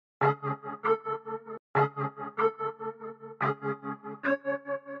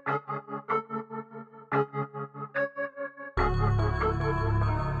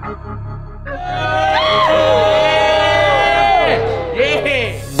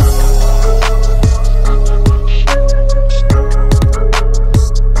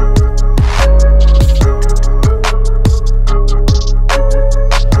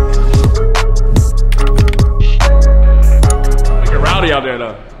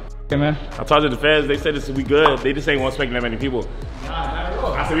Hey, man. I talked to the feds, they said we good. They just ain't want to expect that many people.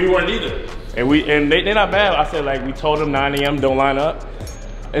 I said we weren't either. And they're not bad. I said like we told them 9 a.m. don't line up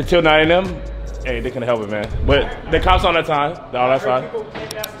until 9 a.m. Hey, they couldn't help it, man. But the cops on that time. All that time. People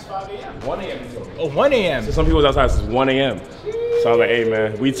came out since 5 a.m. 1 a.m. Oh, 1 a.m. So some people was outside since 1 a.m. So I was like, hey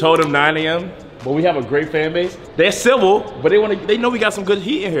man, we told them 9 a.m. But we have a great fan base. They're civil, but they know we got some good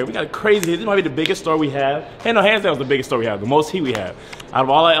heat in here. We got crazy heat. This might be the biggest store we have. Hey, no, hands down, it's the biggest store we have. The most heat we have. Out of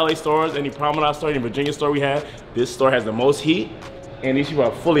all our LA stores, any Promenade store, any Virginia store we have, this store has the most heat, and these people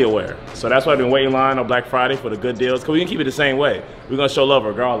are fully aware. So that's why I've been waiting in line on Black Friday for the good deals, because we can keep it the same way. We're gonna show love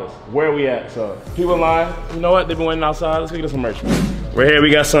regardless. Where we at? So people in line, you know what? They've been waiting outside. Let's go get some merch. Right here,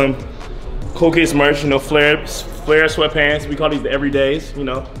 we got some Coolkicks merch, you know, flare sweatpants. We call these the everydays, you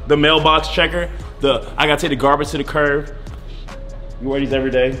know. The mailbox checker, I gotta take the garbage to the curb. You wear these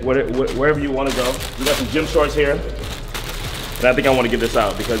every day, wherever you wanna go. We got some gym shorts here. And I think I wanna get this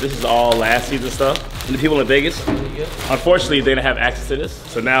out because this is all last season stuff. And the people in Vegas, unfortunately, they didn't have access to this.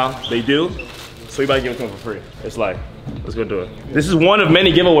 So now they do. So we about to give it to them for free. It's like, let's go do it. This is one of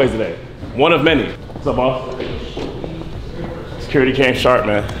many giveaways today. One of many. What's up, boss? Security came sharp,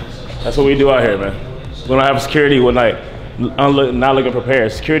 man. That's what we do out here, man. We don't have security with like, not looking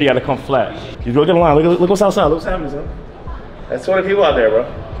prepared. Security gotta come flat. You look at the line, look what's outside, look what's happening, son. That's 200 people out there, bro.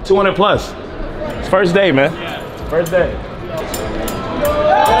 200 plus. It's first day, man. First day.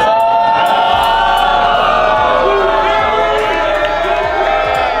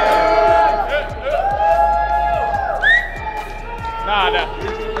 Nah.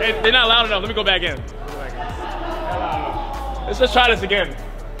 They're not loud enough. Let me go back in. Let's just try this again.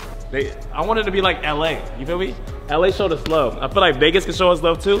 I wanted to be like LA, you feel me? LA showed us love. I feel like Vegas can show us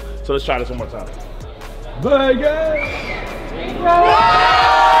love too, so let's try this one more time. Vegas!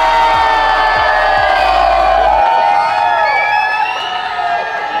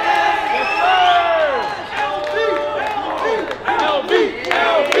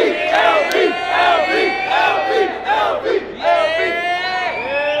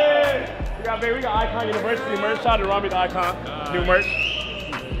 We got Icon University merch. Shout out to Rami the Icon. New merch.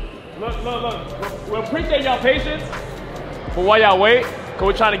 Look. We appreciate y'all patience for while y'all wait. Cause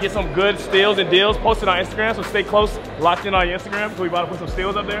we're trying to get some good steals and deals posted on Instagram. So stay close, locked in on your Instagram. Cause we about to put some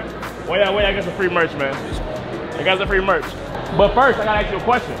steals up there. While y'all wait, I got some free merch, man. I got some free merch. But first, I gotta ask you a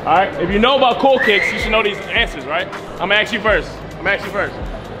question. All right. If you know about Coolkicks, you should know these answers, right? I'm gonna ask you first. All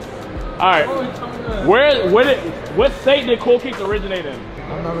right. What state did Coolkicks originate in?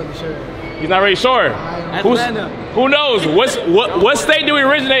 I'm not really sure. He's not really sure. Who knows? What state did we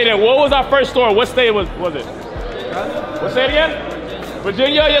originate in? What was our first store? What state was it? What state again?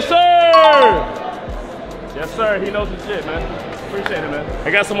 Virginia, yes sir! Yes sir, he knows his shit, man. Appreciate it, man.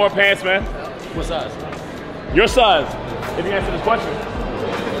 I got some more pants, man. What size? Your size, if you answer this question.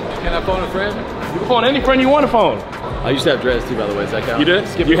 Can I phone a friend? You can phone any friend you want to phone. I used to have dreads too, by the way. Does that count? You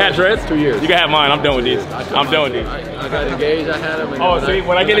did? You had dreads? 2 years. You can have mine. I'm done with these. I'm done with these. I got engaged. I had them. Oh, see,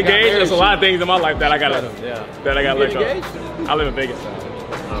 when I get engaged, there's a lot of things in my life that I gotta let go. I live in Vegas now.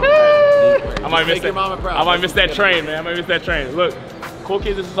 I might miss that. I might miss that train, man. I might miss that train. Look,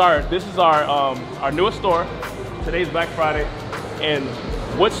 Coolkicks, this is our newest store. Today's Black Friday, and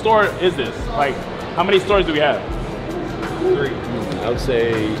what store is this? Like, how many stores do we have? 3. I would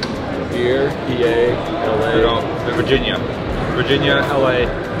say here, PA, LA, no, Virginia, LA,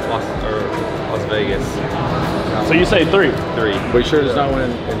 Las Vegas. So you say 3? 3. But you sure there's not one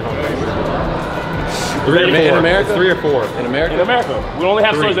in Hong Kong? 3 or 4. In America? 3 or 4. In America? In America. We only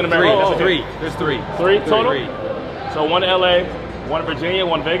have stores in America. 3. There's 3. 3 total? 3. So 1 in LA, 1 in Virginia,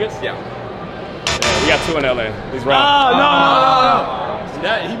 1 in Vegas? Yeah. We got 2 in LA. He's wrong. No.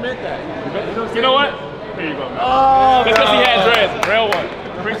 He meant that. You know what? Here you go, man. Just because he had dreads. Real one.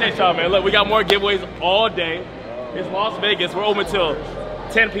 Appreciate y'all, man. Look, we got more giveaways all day. It's Las Vegas. We're open till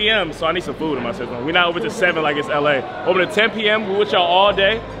 10 p.m. So I need some food in my system. We're not open till 7 like it's LA. Open at 10 p.m. We're with y'all all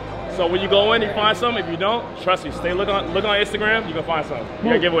day. So when you go in, you find some. If you don't, trust me. Look on Instagram. You can find some. We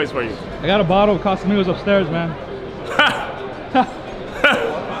got giveaways for you. I got a bottle of Casamigos upstairs, man.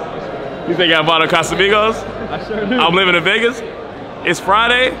 You think I bought a Casamigos? I sure do. I'm living in Vegas. It's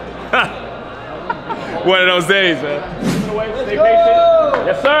Friday. One of those days, man. Stay patient.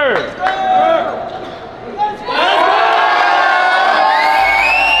 Yes, sir.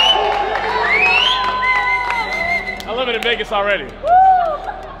 I love it in Vegas already.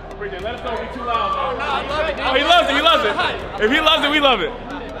 Appreciate it. Let us know if you're too loud, man. I love it. Oh, he loves it. He loves it. If he loves it, we love it.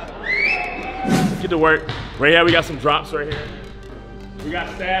 Let's get to work. Right here, we got some drops right here. We got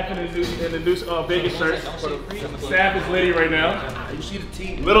staff in the new Vegas shirts. Staff is litty right now. You see the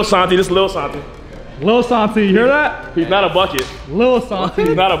team. Little Santi, this is Little Santi. Lil Santi, you hear that? He's not a bucket. Lil Santi.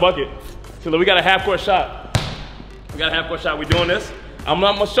 He's not a bucket. So look, we got a half court shot. We got a half court shot. We doing this. I'm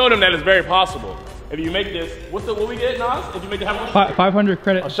gonna show them that it's very possible. If you make this, what we get, Nas? If you make the half court shot? 500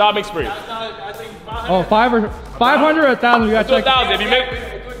 credit. A shot makes free. I think 500. Oh, 500 or 1,000. We got to check. 1,000. If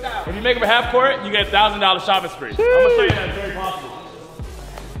you make them a half court, you get $1,000 shopping spree. I'm gonna show you that it's very possible.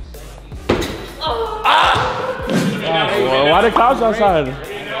 Why the cops outside?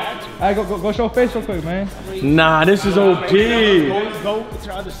 Hey, go show face real quick, man. Nah, this is OP. Ladies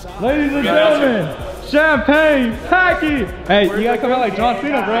and gentlemen, champagne, tacky. Hey, you gotta come out like John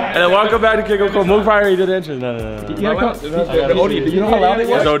Cena, bro. And then welcome back to Kick Cool. Move fire, he did the entrance. No. You gotta come. OD, you know how loud it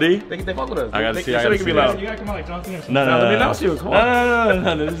was? It's OD? They fuck with us. I gotta see. You gotta You gotta come out like John Cena. No, let me announce you. Come on.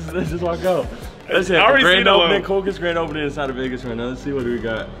 No. Let's just walk out. Let's see. Grand opening, Coolkicks grand opening inside of Vegas right now. Let's see what we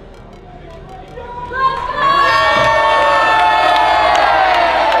got.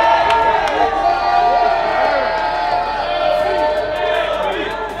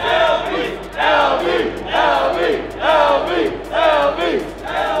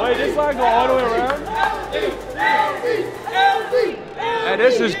 Wait, this line go all the way around? Hey,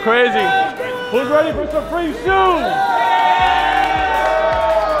 this is crazy. Who's ready for some free shoes?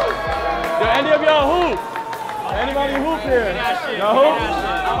 Do any of y'all hoop? Anybody hoop here? Y'all hoop?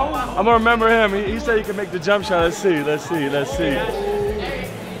 I'm gonna remember him. He said he can make the jump shot. Let's see. We gotta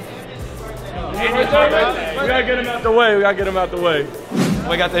get him out the way.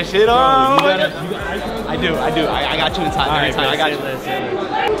 We got that shit on. I do. I got you in time. I got you.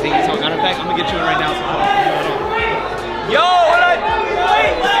 See, so matter of fact, I'm gonna get you in right now. Yo, what I do?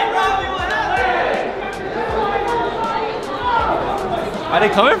 Why they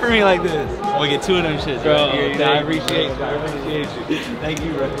coming for me like this? I'm gonna get two of them shits, bro. I appreciate you. Thank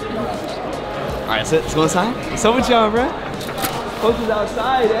you, bro. All right, so let's go inside. What's up with y'all, bro? Folks is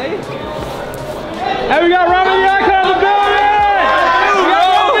outside, eh? Hey, we got Robin the Icon in the building!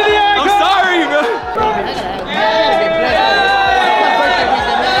 I'm sorry, bro.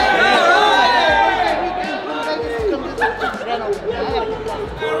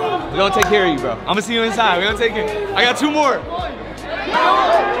 We're gonna take care of you, bro. I'm gonna see you inside. We're gonna take care. I got two more.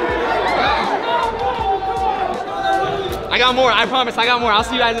 I got more. I promise. I got more. I'll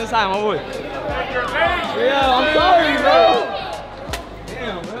see you guys inside, my boy. Yeah, I'm sorry, bro.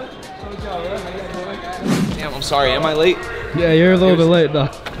 Damn, bro. Damn, I'm sorry. Am I late? Yeah, you're a little bit late, though.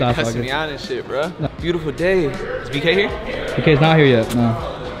 Cussing me out and shit, bro. Beautiful day. Is BK here? BK's not here yet, no.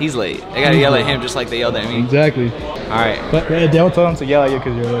 He's late. They gotta yell at him just like they yelled at me. Exactly. Alright. But yeah, Adele told him to yell at you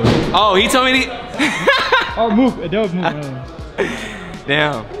because you're late. Oh, he told me to... Oh, move. Adele's moving.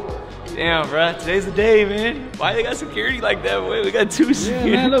 Damn. Damn, bro. Today's the day, man. Why they got security like that, boy? We got two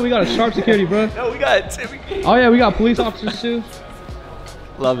security. Yeah, man, look, we got a sharp security, bro. No, we got... Oh, yeah, we got police officers, too.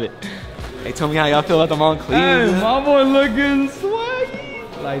 Love it. Hey, tell me how y'all feel about the Mont Cleave. Hey, my boy looking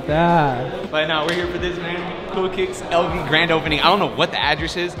swaggy. Like that. But now we're here for this, man. Coolkicks LV grand opening. I don't know what the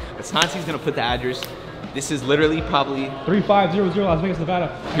address is, but Santi's gonna put the address. This is literally probably 3500 Las Vegas,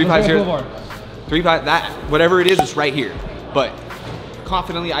 Nevada. 350. 35. That whatever it is, it's right here. But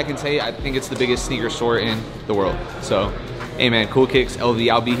confidently, I can say I think it's the biggest sneaker store in the world. So, hey, man, Coolkicks LV.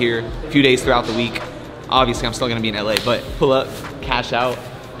 I'll be here a few days throughout the week. Obviously, I'm still gonna be in LA, but pull up, cash out,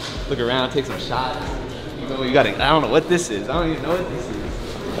 look around, take some shots. You know, you gotta. I don't know what this is. I don't even know what this is.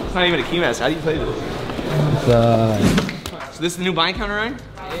 It's not even a key master. How do you play this? So this is the new buying counter, Ryan?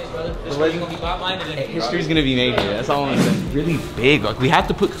 History's gonna be made here. That's all I'm gonna say. Really big. Like we have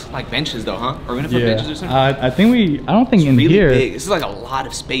to put like benches though, huh? Are we gonna put benches or something? I think I don't think it's in really here. Big. This is like a lot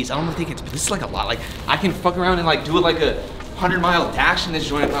of space. I don't think it's, but this is like a lot. Like I can fuck around and like do it like a 100-mile dash in this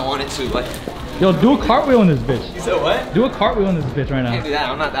joint if I wanted to. Like, yo, do a cartwheel in this bitch. You said what? Do a cartwheel in this bitch right now. I can't do that.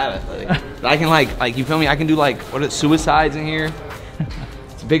 I'm not that athletic. But I can like you feel me? I can do like what are suicides in here.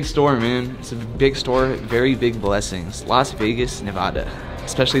 It's a big store, man. It's a big store. Very big blessings. Las Vegas, Nevada.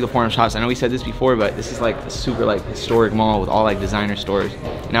 Especially the forum shops. I know we said this before, but this is like a super like historic mall with all like designer stores.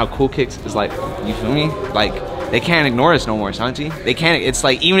 And now Coolkicks is like, you feel me? Like they can't ignore us no more, Santi. They can't. It's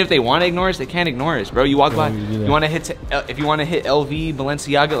like even if they want to ignore us, they can't ignore us, bro. You walk by. You want to hit. If you want to hit LV,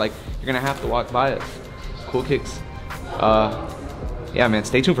 Balenciaga, like you're gonna have to walk by us. Coolkicks. Yeah, man.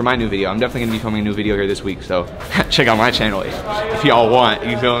 Stay tuned for my new video. I'm definitely gonna be filming a new video here this week. So check out my channel if y'all want.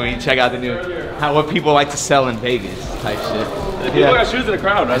 You feel me? Check out the new what people like to sell in Vegas type shit. People got shoes in the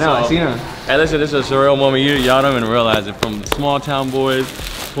crowd. That's all. I seen them. Hey, listen, this is a surreal moment. Y'all don't even realize it. From small town boys,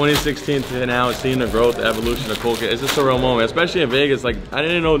 2016 to now, seeing the growth, the evolution of Coolkicks. It's a surreal moment, especially in Vegas. Like, I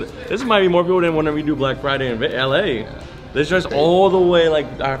didn't know, this might be more people than when we do Black Friday in LA. This just all the way,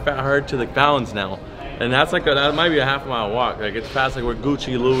 like, I heard to the fountains now. And that's like that might be a half-mile walk. Like it's past like where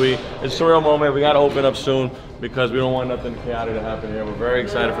Gucci, Louis. It's a surreal moment. We gotta open up soon because we don't want nothing chaotic to happen here. We're very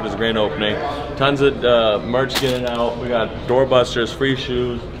excited for this grand opening. Tons of merch getting out. We got doorbusters, free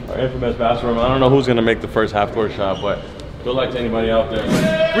shoes, our infamous bathroom. I don't know who's gonna make the first half-court shot, but good luck to anybody out there. We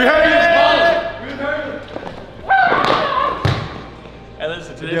heard you, we heard you. Hey,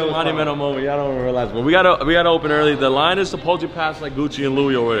 listen, today's a monumental moment. Y'all don't realize, but we gotta open early. The line is supposed to pass like Gucci and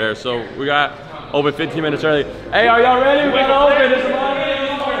Louis over there, so we got open 15 minutes early. Hey, are y'all ready? We gotta open. It's a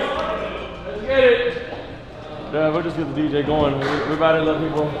monumental moment. Let's get it. Yeah, we'll just get the DJ going. We're about to let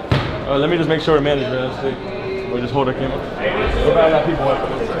people. Let me just make sure the manager. Let's see. We'll just hold our camera. We're about to let people in.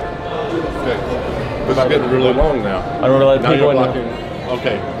 Okay. This is getting really long now. I don't want to let now people you're in. blocking.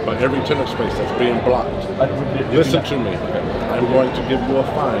 Okay, but every tennis space that's being blocked. Listen to me. I'm going to give you a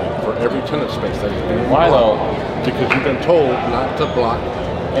fine for every tennis space that is being blocked. Why though? Because you've been told not to block.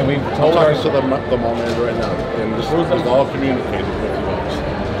 And we've told I'm talking to the mall manager right now, and this is all communicated with you guys.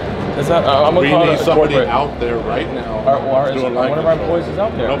 Is that, I'm we gonna need call somebody corporate. Out there right now. One of our employees is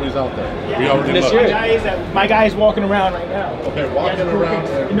out there. Nobody's out there. We already This looked. My guy is walking around right now. Okay, walking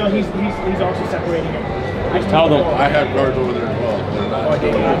around. No, he's also separating him. Just tell them. I have guards over there as well. They're not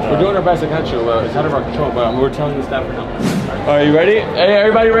doing their job. We're doing our best to catch you. It's out of our control, but we're telling the staff right now. All right, you ready? Hey,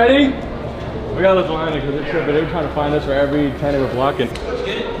 everybody ready? We gotta let the line in because they're tripping. They're trying to find us for every 10 we're blocking.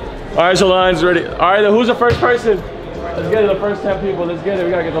 All right, so line's ready. All right, then who's the first person? Let's get it, the first 10 people. Let's get it.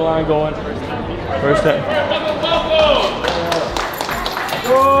 We gotta get the line going. First 10.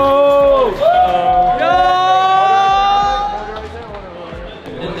 Whoa!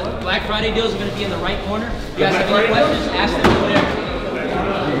 The Black Friday deals are going to be in the right corner. If you guys have any questions, ask them over there.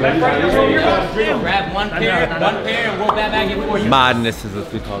 Grab one pair, and we'll back it for you. Madness is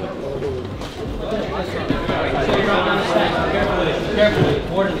what we call it. Carefully,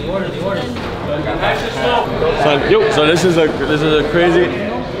 orderly. So this is a crazy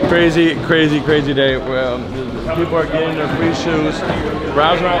day. Where, people are getting their free shoes.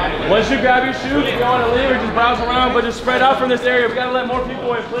 Browse around. Once you grab your shoes, if you want to leave or just browse around, but just spread out from this area. We gotta let more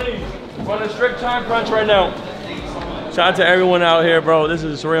people in, please. We're on a strict time crunch right now. Shout out to everyone out here, bro. This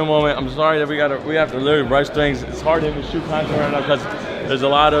is a surreal moment. I'm sorry that we have to literally rush things. It's hard to even shoot content right now because there's a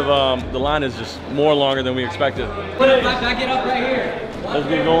lot of the line is just more longer than we expected. Back it up right here. Let's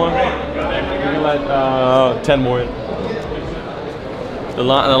get going. We can let 10 more in. The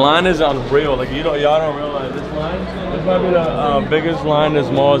line is unreal. Like y'all don't realize this line. This might be the biggest line this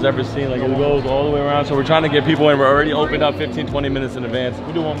mall has ever seen. Like it goes all the way around. So we're trying to get people in. We're already opened up 15-20 minutes in advance.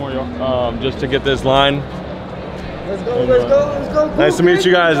 We do one more, y'all. Just to get this line. Let's go. Nice to meet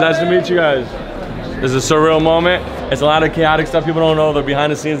you guys. This is a surreal moment. It's a lot of chaotic stuff people don't know. The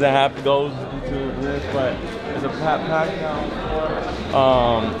behind the scenes that goes into this, but it's a packed now.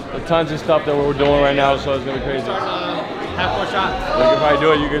 Tons of stuff that we're doing right now, so it's gonna be crazy. Half-court shot. We can probably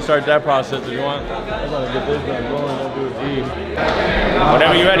do it. You can start that process if you want. I just want to get this done going. Don't do it deep.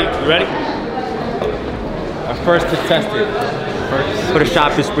 Whenever you're ready. You ready? Our first to test it. First, put a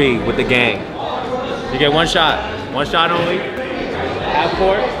shopping spree with the gang. You get one shot. One shot only. Half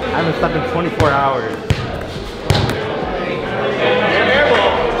court. I haven't slept in 24 hours.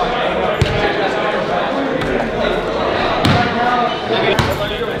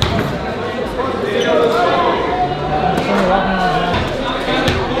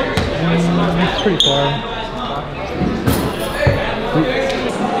 It's pretty far.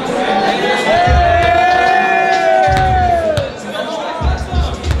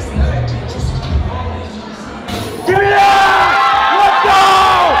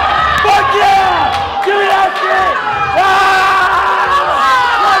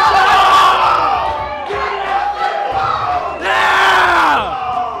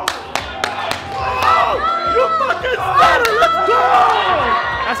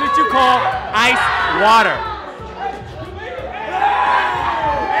 That's what you call ice water.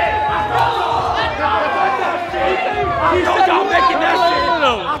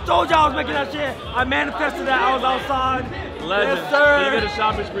 I told y'all I was making that shit. I manifested that. I was outside. Legend. Yes, sir. You get a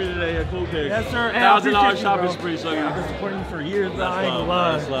shopping spree today at Coolkicks. Yes, sir. Hey, I appreciate $1,000 you, shopping bro. spree. So I've been supporting you for years, but I ain't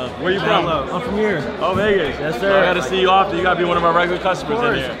gonna That's lie. love. Where you from? I'm from here. Oh, Vegas. Yes, So sir. I gotta see you often. You gotta be one of our regular customers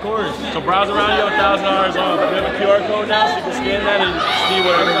in here. Of course. So browse around, you have $1,000 off. We have a QR code now, so you can scan that and see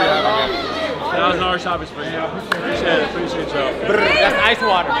whatever you have. $1,000 shopping spree. Appreciate y'all. That's ice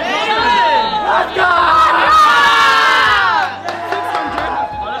water. Let's go!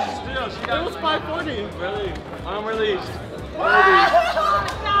 It was 540. Really? I'm released.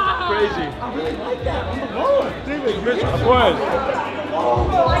 Crazy. I really like that. I'm the Lord. Of course.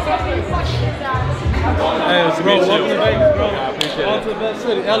 Hey, it's a good show. Appreciate On it. to the best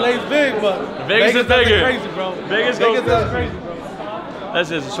city. LA's big, but Vegas is bigger. crazy, bro. Vegas is goes crazy, bro. That's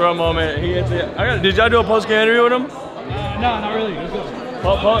just a short moment. He hits it. Did y'all do a post-game interview with him? No, not really. Let's go.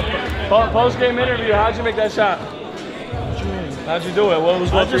 Post-game interview, how'd you make that shot? What you mean? How'd you do it? What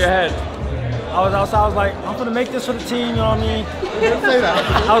was going through your head? I was outside. I was like, I'm gonna make this for the team. You know what I mean? Say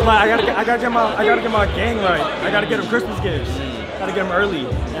that. I was like, I gotta get my gang right. I gotta get them Christmas gifts. Gotta get them early.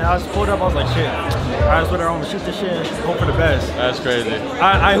 And I was pulled up. I was like, shit. I just went around and shoot this shit. Hope for the best. That's crazy.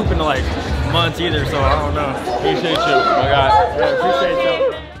 I hoop into like months either, so I don't know. Appreciate you, my guy. Yeah, appreciate you.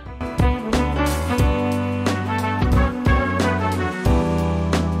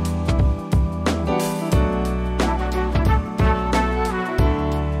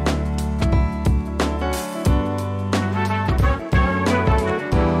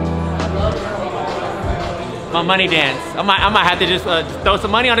 My money dance. I might have to just throw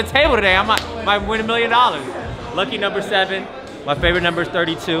some money on the table today. I might win $1 million. Lucky number 7. My favorite number is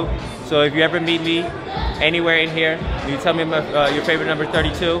 32. So if you ever meet me anywhere in here, you tell me your favorite number is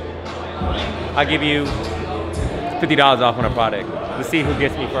 32, I'll give you $50 off on a product. Let's see who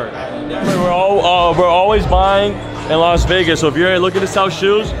gets me first. We're always buying in Las Vegas. So if you're looking to sell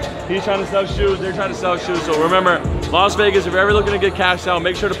shoes, he's trying to sell shoes, they're trying to sell shoes. So remember, Las Vegas, if you're ever looking to get cash out,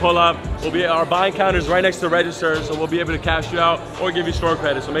 make sure to pull up. Our buying counter is right next to the register, so we'll be able to cash you out or give you store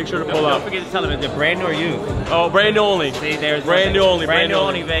credit. So make sure to pull up. Don't forget to tell them, is it brand new or used? Oh, brand new only. See, there's brand new only. Brand new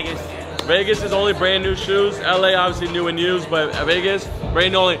only, Vegas. Vegas is only brand new shoes. LA obviously new and used, but Vegas,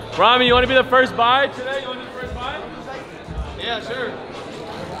 brand new only. Rami, you want to be the first buy today? You want to be the first buy? Yeah, sure. I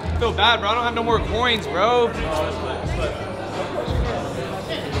feel bad, bro. I don't have no more coins, bro.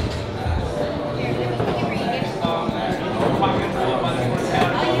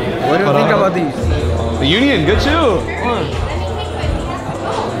 What do you think about these? The Union, good shoe.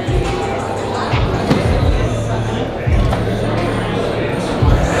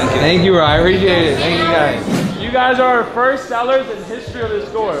 Thank you, Ryan. I appreciate it. Thank you, guys. You guys are our first sellers in history of this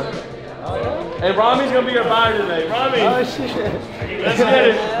store. And Rami's gonna be your buyer today. Rami, let's get it.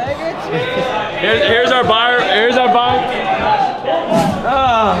 Here's our buyer. Here's our buyer.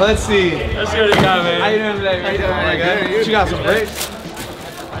 Let's see. Let's get it down, man. How you doing today? How you doing? Good. You got some bricks?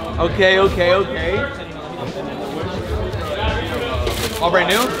 Okay. All brand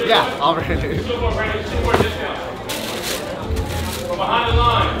new? Yeah, all brand new. From behind the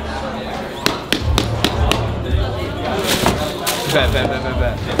line. Bet.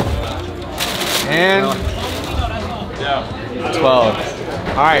 And Yeah. 12.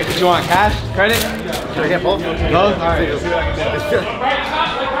 All right, do you want cash, credit? Should I get both? Both? All right, let's see what I can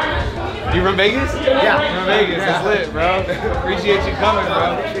do. You from Vegas? Yeah. From Vegas, that's lit, bro. Appreciate you coming,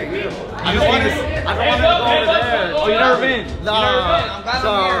 bro. I don't want to go over there. Oh, you never been? No. I'm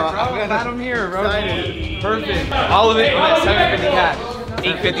glad I'm here, bro. Perfect. All of it on that 750 cash.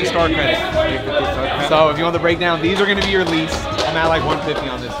 850 store credit. So if you want the breakdown, these are going to be your lease. I'm at like 150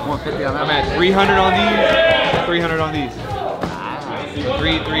 on this one. 150 on that. I'm at 300 on these, 300 on these.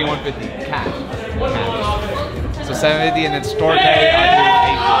 150 cash. So 750 and then store credit, I'll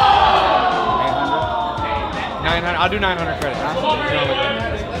do 800. 900. I'll do 900 credit.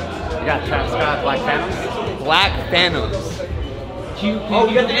 You got Travis Scott Black Phantoms? Black Phantoms. Oh,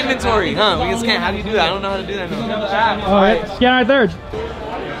 you got the inventory, huh? We can scan. How do you do that? I don't know how to do that. No. All right, scan right there.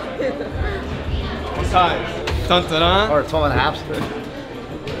 What size? Dun dun dun. Or 12 and a half.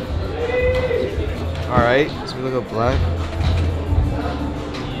 All right, so we look up black.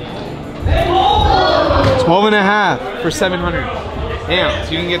 12 and a half for 700. Damn,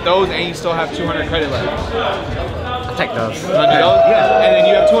 so you can get those and you still have 200 credit left. I'll take those. You wanna do those? Yeah. And then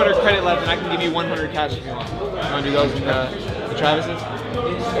you have 200 credit left and I can give you 100 cash if you want. You wanna do those in the Travis's?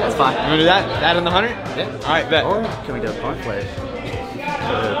 That's fine. You wanna do that? That and the 100? Yeah. All right, bet. Or can we do a point play?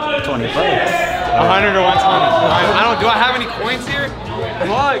 20 bucks. 100 or 120. I don't. Do I have any coins here? Fuck,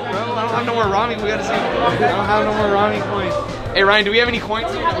 bro. I don't have no more Rami. We gotta see. I don't have no more Rami coins. Hey Ryan, do we have any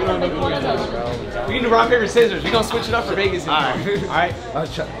coins here? We don't have no coins, bro. We can do rock paper scissors. We gonna switch it up for Vegas. All right.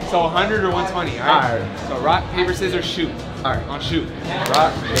 So 100 or 120. All right. So rock paper scissors shoot. All right. On shoot.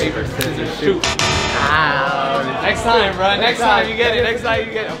 Rock paper scissors shoot. Next time, bro. Next time you get it. Next time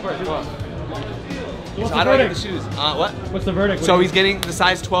you get it. Of course. Come on. So how do I get the shoes? What? What's the verdict? So he's getting the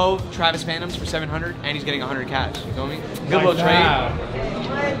size 12 Travis Phantoms for 700, and he's getting 100 cash. You feel me? Good little trade.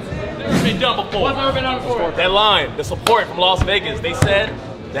 Never been done before. What's never been done before? That line, the support from Las Vegas. They said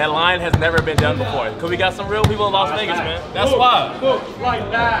that line has never been done before. Cause we got some real people in Las Vegas, man. That's why.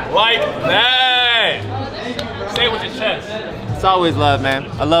 Like that. Like that. Say it with your chest. It's always love, man.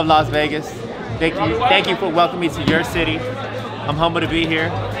 I love Las Vegas. Thank you for welcoming me to your city. I'm humbled to be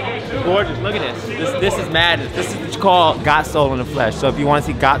here. Gorgeous. Look at this. This is madness. This is what you call Got Soul in the flesh. So if you want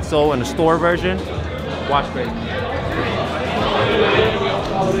to see Got Soul in the store version, watch Crazy.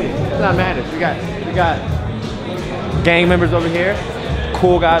 It's not madness. We got gang members over here,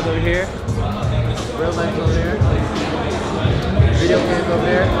 cool guys over here, real life over here, video games over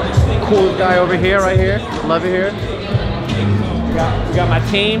there, coolest guy over here, right here. Love it here. We got my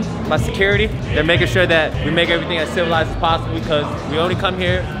team, my security. They're making sure that we make everything as civilized as possible because we only come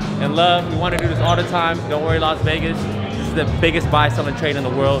here and love. We want to do this all the time. Don't worry, Las Vegas. This is the biggest buy, selling trade in the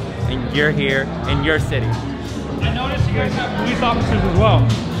world, and you're here in your city. I noticed you guys have police officers as well.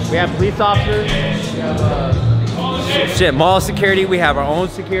 We have police officers. We have mall security. We have our own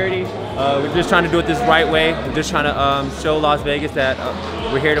security. We're just trying to do it this right way. We're just trying to show Las Vegas that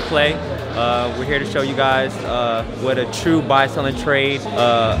we're here to play. We're here to show you guys what a true buy, selling trade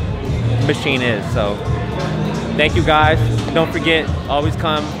machine is. So thank you guys. Don't forget, always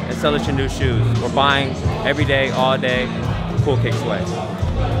come and sell us your new shoes. We're buying every day, all day, Coolkicks way.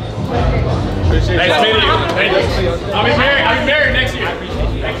 Nice meeting you. Thank you. I'll be married next year.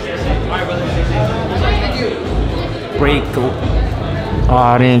 Great cool.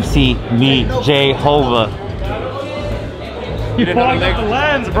 RMC, me, Jehovah. You fogged up the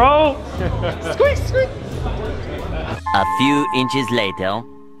lens, bro. Squeak, squeak. A few inches later.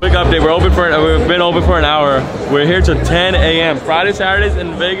 Quick update, we've been open for an hour. We're here till 10 a.m. Friday, Saturdays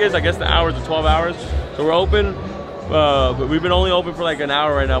in Vegas, I guess the hours are 12 hours. So we're open, but we've been only open for like an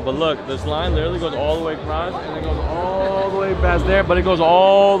hour right now. But look, this line literally goes all the way across and it goes all the way past there, but it goes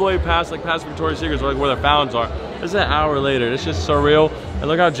all the way past Victoria's Secret, like where the fountains are. This is an hour later. It's just surreal. And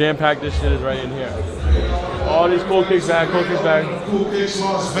look how jam-packed this shit is right in here. All these Coolkicks back, Coolkicks back. Coolkicks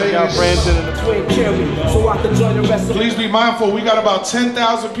Las Vegas. Got Branson in the Please be mindful, we got about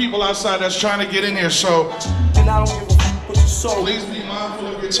 10,000 people outside that's trying to get in here, so please be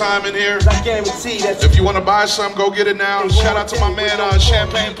mindful of your time in here. If you want to buy some, go get it now. Shout out to my man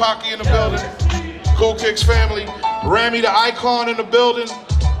Champagne Pocky in the building. Coolkicks family. Rami the icon in the building.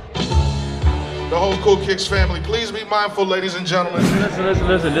 The whole Coolkicks family. Please be mindful, ladies and gentlemen.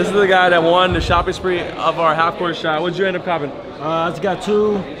 Listen. This is the guy that won the shopping spree of our half-court shot. What'd you end up copping? I just got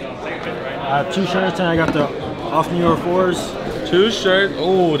two shirts and I got the off New York 4s. 2 shirts.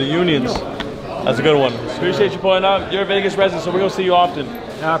 Oh, the Unions. That's a good one. Appreciate you pulling out. You're a Vegas resident, so we're gonna see you often.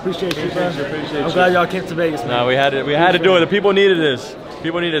 Yeah, I appreciate you. Appreciate I'm glad y'all came to Vegas, man. No, we had to do it. The people needed this.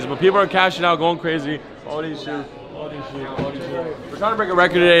 People need this, but people are cashing out, going crazy. All these shoes. We're trying to break a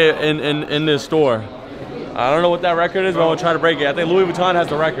record today in this store. I don't know what that record is, but we'll try to break it. I think Louis Vuitton has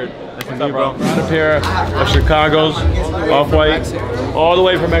the record. What's up, bro? Right up here of Chicago's Off-White, all the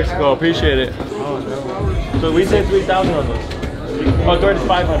way from Mexico. Appreciate it. So we say 3,000 on this. Oh,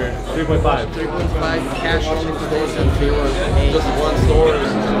 3,500. 3.5. 3.5 cash on the Just one store.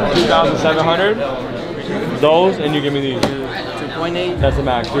 2,700. Those, and you give me these. 2.8. That's the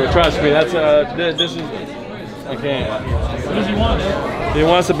max. Dude, trust me. That's this is. I can't. What does he want? He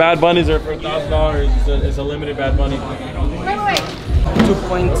wants the Bad Bunnies are for $1,000. It's a limited Bad Bunny.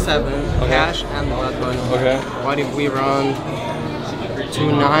 2.7 cash and the Bad Bunny. Okay. What if we run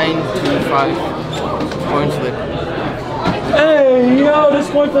 2.9, 2.5 coin flip? Hey, yo, this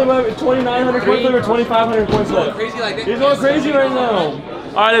coin flip, 2,900 coin flip or 2,500 coin flip. Crazy like this. He's going crazy right now.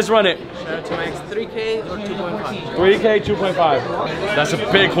 All right, let's run it. Shout out to Max, 3K or 2.5? 3K, 2.5. That's a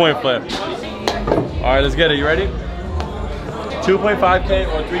big coin flip. All right, let's get it. You ready? 2.5K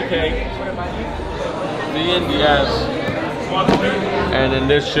or 3K. VNDS. And then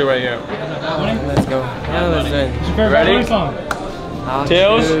this shit right here. Let's go. Yeah, let's do it. What's your favorite Ready? song?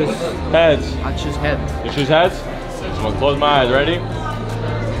 Tails? Heads. I'll choose heads. You choose heads? I'm gonna close my eyes. Ready?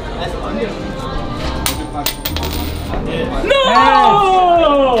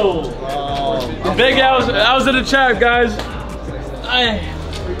 No! Big L's in the chat, guys.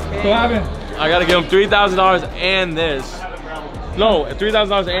 What happened? I gotta give him $3,000 and this. No,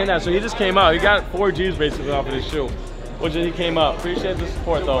 $3,000 and that. So he just came out. He got 4 G's basically off of his shoe, which he came out. Appreciate the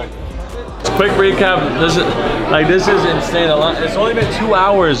support though. Quick recap. This is insane. It's only been 2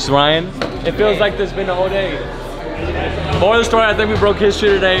 hours, Ryan. It feels like this has been the whole day. More of the story, I think we broke history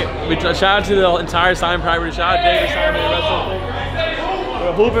today. Shout out to the entire Simon Private. Shout out to David Simon, the rest of the thing.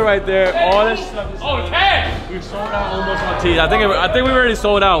 We're hooping right there. All this stuff. We've sold out almost on tees. I think we already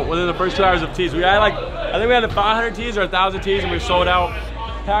sold out within the first 2 hours of tees. We had I think we had 500 tees or 1,000 tees, and we've sold out.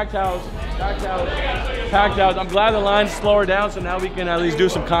 Packed house, packed house, packed house. I'm glad the line's slower down, so now we can at least do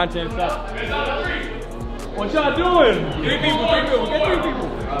some content stuff. What y'all doing? 3 people. Get 3 people.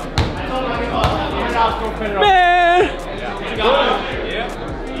 Man!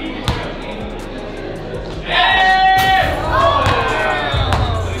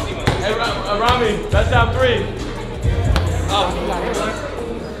 That's down 3. Oh,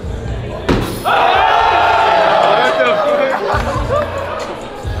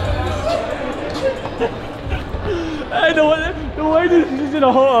 hey, the way this did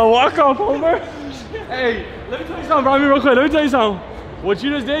a walk-off homer. Hey, let me tell you something, Robbie, real quick. Let me tell you something. What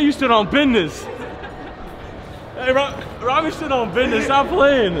you just did, you stood on business. Hey, Robbie stood on business. Stop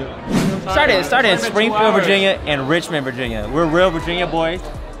playing. Started in Springfield, Virginia, and Richmond, Virginia. We're real Virginia boys.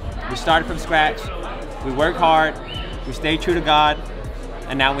 We started from scratch. We worked hard. We stayed true to God,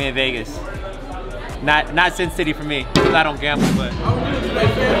 and now we're in Vegas. Not Sin City for me, because I don't gamble, but.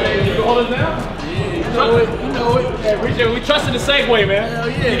 You hold us down? You know it. Yeah, we trust in the Segway, man. Hell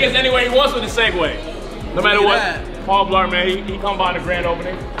yeah. He gets anywhere he wants with the Segway. No matter what. Paul Blart, man, he come by the grand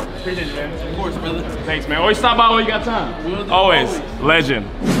opening. Appreciate you, man. Of course, brother. Thanks, man. Always stop by when you got time. Always. Legend.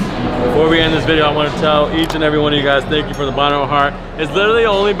 Before we end this video, I want to tell each and every one of you guys thank you from the bottom of my heart. It's literally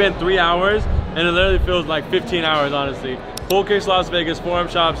only been 3 hours, and it literally feels like 15 hours, honestly. Coolkicks Las Vegas, Forum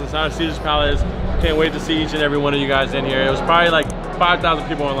Shops inside of Caesar's Palace. Can't wait to see each and every one of you guys in here. It was probably like 5,000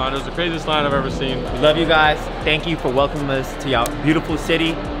 people in line. It was the craziest line I've ever seen. We love you guys. Thank you for welcoming us to your beautiful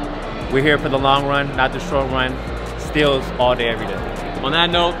city. We're here for the long run, not the short run. Steals all day, every day. On that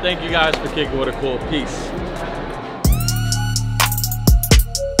note, thank you guys for kicking with a cool. Peace.